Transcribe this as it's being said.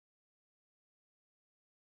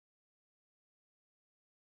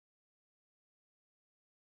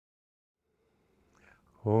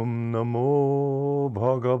Om Namo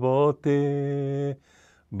Bhagavate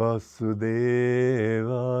Vasudevaya.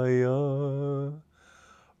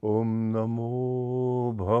 Om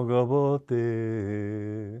Namo Bhagavate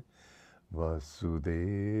Vasudevaya.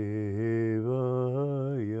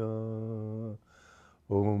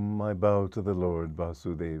 Om, I bow to the Lord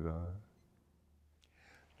Vasudeva.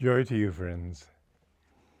 Joy to you, friends.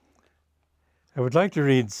 I would like to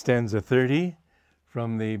read stanza 30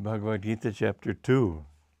 from the Bhagavad Gita, chapter 2.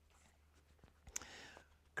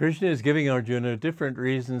 Krishna is giving Arjuna different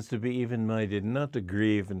reasons to be even-minded, not to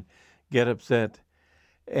grieve and get upset.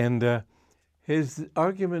 And his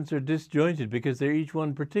arguments are disjointed because they're each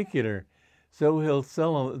one particular. So he'll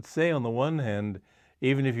say on the one hand,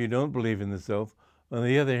 even if you don't believe in the self, on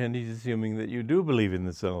the other hand, he's assuming that you do believe in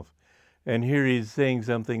the self. And here he's saying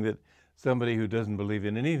something that somebody who doesn't believe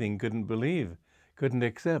in anything couldn't believe, couldn't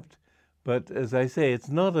accept. But as I say, it's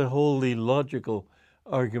not a wholly logical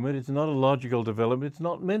argument. It's not a logical development. It's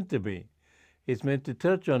not meant to be. It's meant to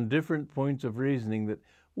touch on different points of reasoning, that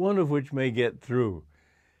one of which may get through.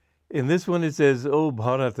 In this one it says, O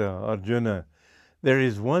Bharata, Arjuna, there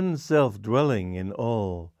is one self dwelling in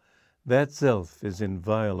all. That self is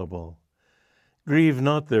inviolable. Grieve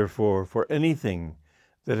not, therefore, for anything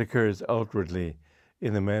that occurs outwardly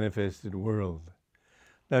in the manifested world.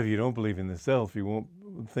 Now, if you don't believe in the self, you won't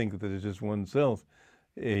think that there's just one self.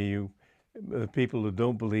 People who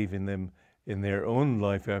don't believe in them in their own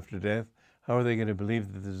life after death, how are they going to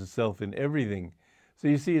believe that there's a self in everything? So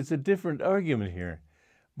you see, it's a different argument here,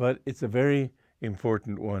 but it's a very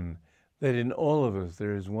important one, that in all of us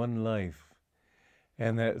there is one life,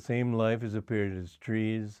 and that same life has appeared as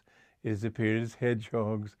trees, has appeared as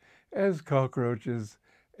hedgehogs, as cockroaches,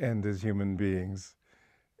 and as human beings.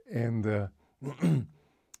 And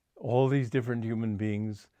all these different human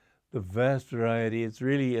beings, the vast variety, it's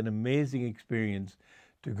really an amazing experience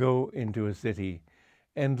to go into a city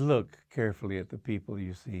and look carefully at the people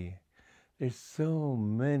you see. There's so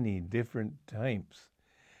many different types.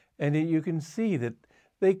 And you can see that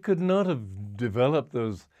they could not have developed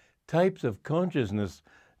those types of consciousness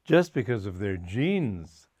just because of their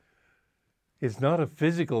genes. It's not a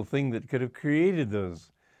physical thing that could have created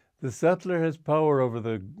those. The subtler has power over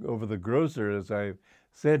the grosser, as I've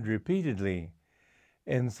said repeatedly.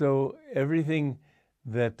 And so everything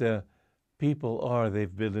that people are,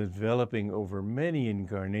 they've been developing over many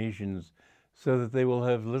incarnations so that they will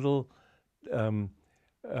have little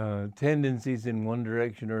tendencies in one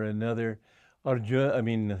direction or another.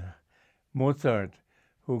 Mozart,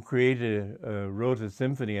 who wrote a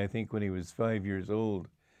symphony, I think, when he was 5 years old,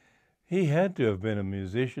 he had to have been a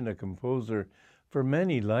musician, a composer, for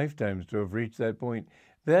many lifetimes to have reached that point.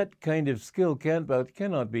 That kind of skill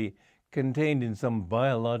cannot be contained in some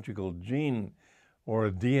biological gene or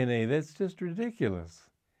a DNA. That's just ridiculous.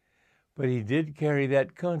 But he did carry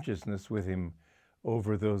that consciousness with him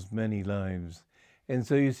over those many lives. And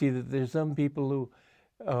so you see that there's some people who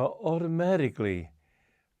automatically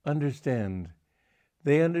understand.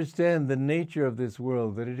 They understand the nature of this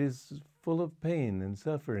world, that it is full of pain and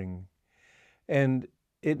suffering. And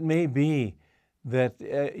it may be that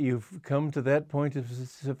you've come to that point of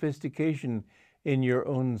sophistication in your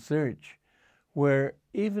own search, where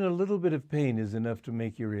even a little bit of pain is enough to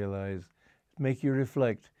make you realize, make you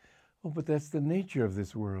reflect, oh, but that's the nature of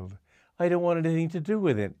this world. I don't want anything to do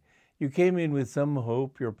with it. You came in with some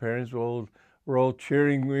hope. Your parents were all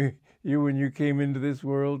cheering you when you came into this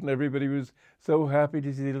world, and everybody was so happy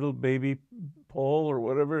to see little baby Paul or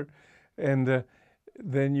whatever. And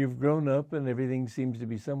then you've grown up and everything seems to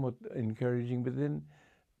be somewhat encouraging, but then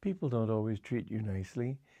people don't always treat you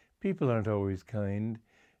nicely. People aren't always kind.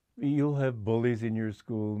 You'll have bullies in your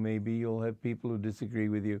school, maybe. You'll have people who disagree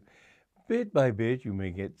with you. Bit by bit, you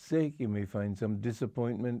may get sick. You may find some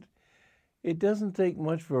disappointment. It doesn't take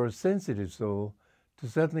much for a sensitive soul to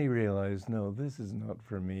suddenly realize, no, this is not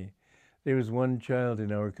for me. There was one child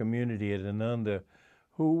in our community at Ananda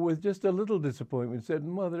who, with just a little disappointment, said,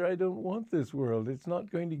 Mother, I don't want this world. It's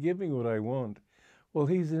not going to give me what I want. Well,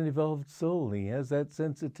 he's an evolved soul. He has that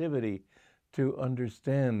sensitivity to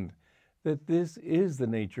understand that this is the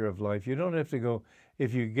nature of life. You don't have to go,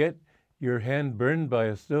 if you get your hand burned by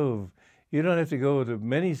a stove, you don't have to go to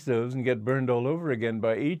many stoves and get burned all over again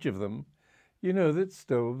by each of them. You know that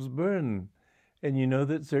stoves burn, and you know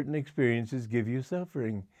that certain experiences give you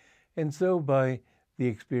suffering. And so by the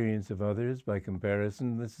experience of others, by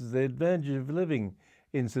comparison, this is the advantage of living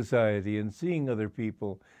in society and seeing other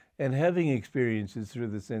people and having experiences through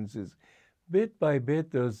the senses. Bit by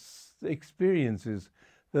bit, those experiences,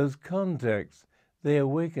 those contacts, they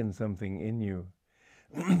awaken something in you.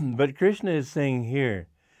 But Krishna is saying here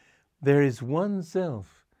There is one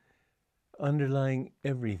self underlying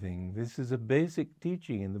everything. This is a basic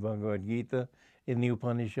teaching in the Bhagavad Gita, in the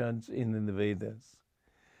Upanishads, in the Vedas.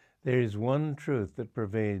 There is one truth that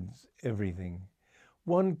pervades everything,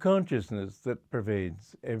 one consciousness that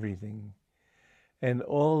pervades everything. And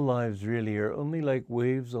all lives really are only like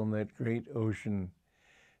waves on that great ocean.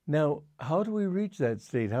 Now, how do we reach that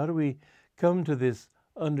state? How do we come to this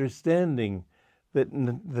understanding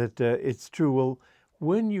that it's true? Well,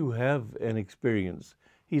 when you have an experience,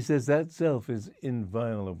 he says that self is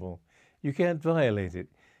inviolable. You can't violate it.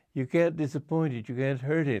 You can't disappoint it. You can't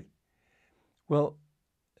hurt it. Well,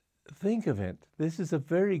 think of it. This is a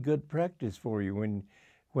very good practice for you.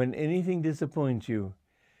 When anything disappoints you,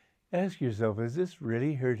 ask yourself, is this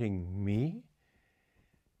really hurting me?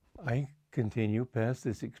 I continue past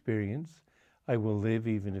this experience. I will live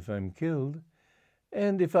even if I'm killed.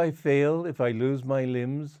 And if I fail, if I lose my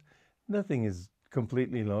limbs, nothing is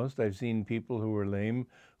completely lost. I've seen people who were lame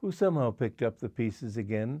who somehow picked up the pieces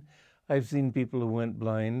again. I've seen people who went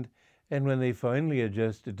blind, and when they finally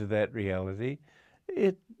adjusted to that reality,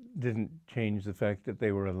 it didn't change the fact that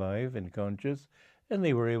they were alive and conscious, and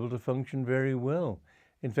they were able to function very well.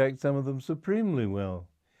 In fact, some of them supremely well.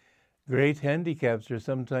 Great handicaps are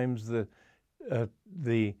sometimes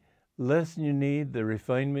the lesson you need, the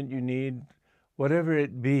refinement you need, whatever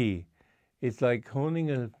it be. It's like honing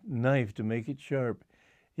a knife to make it sharp.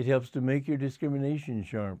 It helps to make your discrimination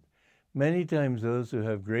sharp. Many times those who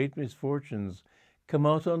have great misfortunes come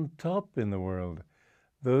out on top in the world.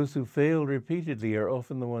 Those who fail repeatedly are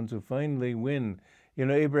often the ones who finally win. You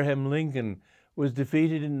know, Abraham Lincoln was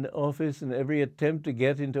defeated in office in every attempt to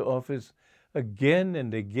get into office again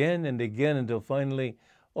and again and again until finally,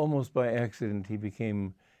 almost by accident, he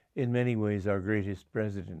became, in many ways, our greatest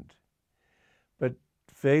president. But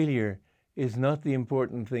failure is not the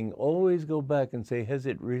important thing. Always go back and say, has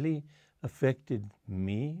it really affected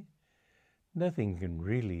me? Nothing can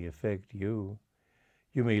really affect you.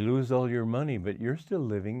 You may lose all your money, but you're still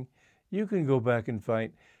living. You can go back and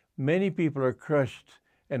fight. Many people are crushed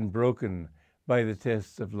and broken by the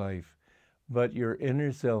tests of life, but your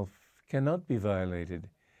inner self cannot be violated.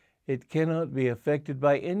 It cannot be affected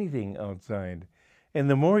by anything outside. And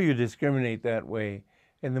the more you discriminate that way,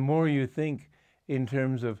 and the more you think in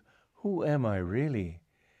terms of, who am I really?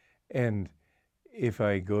 And if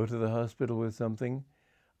I go to the hospital with something,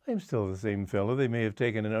 I'm still the same fellow. They may have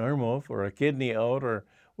taken an arm off or a kidney out or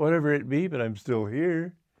whatever it be, but I'm still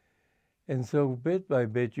here. And so bit by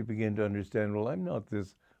bit you begin to understand, well, I'm not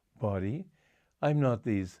this body. I'm not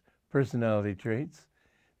these personality traits.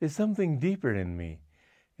 There's something deeper in me.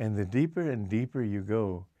 And the deeper and deeper you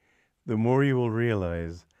go, the more you will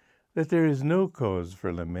realize that there is no cause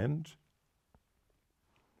for lament.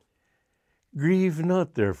 Grieve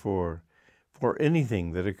not, therefore, for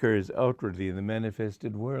anything that occurs outwardly in the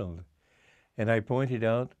manifested world. And I pointed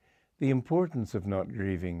out the importance of not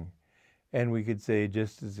grieving. And we could say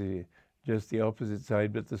just the opposite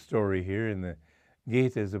side, but the story here in the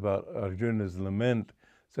Gita is about Arjuna's lament.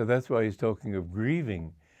 So that's why he's talking of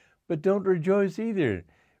grieving. But don't rejoice either.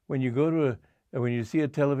 When you go to when you see a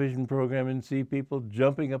television program and see people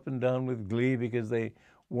jumping up and down with glee because they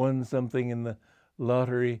won something in the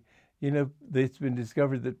lottery, you know, it's been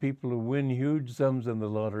discovered that people who win huge sums in the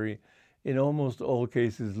lottery, in almost all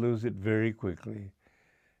cases, lose it very quickly.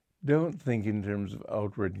 Don't think in terms of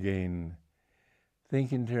outward gain.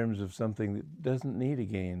 Think in terms of something that doesn't need a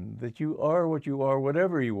gain, that you are what you are,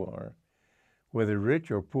 whatever you are, whether rich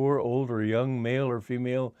or poor, old or young, male or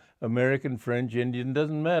female, American, French, Indian,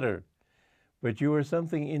 doesn't matter. But you are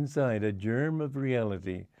something inside, a germ of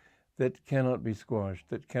reality that cannot be squashed,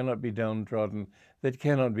 that cannot be downtrodden, that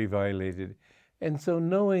cannot be violated. And so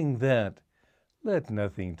knowing that, let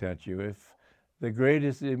nothing touch you. If the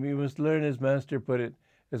greatest, you must learn, as Master put it,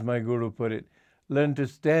 as my Guru put it, learn to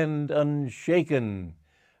stand unshaken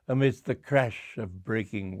amidst the crash of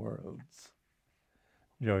breaking worlds.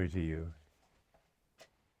 Joy to you.